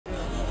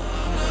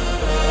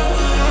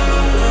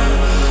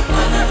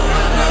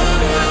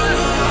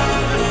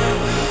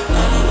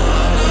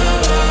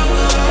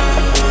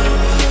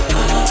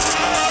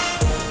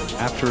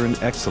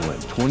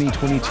excellent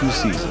 2022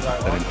 season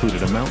that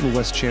included a Mountain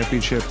West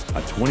Championship,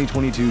 a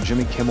 2022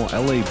 Jimmy Kimmel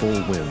LA Bowl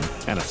win,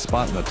 and a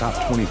spot in the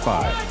top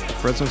 25, the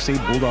Fresno State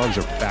Bulldogs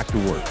are back to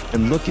work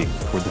and looking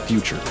toward the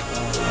future.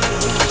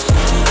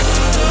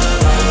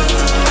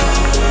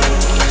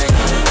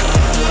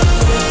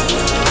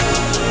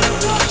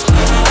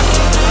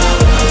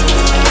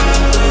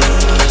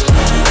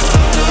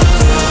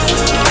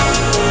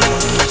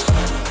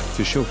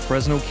 To show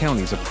Fresno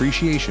County's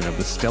appreciation of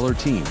the stellar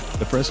team,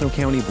 the Fresno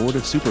County Board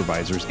of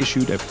Supervisors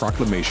issued a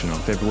proclamation on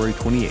February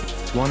 28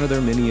 to honor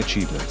their many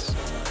achievements.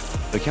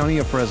 The County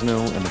of Fresno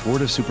and the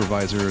Board of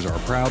Supervisors are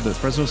proud that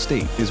Fresno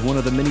State is one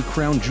of the many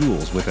crown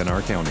jewels within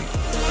our county.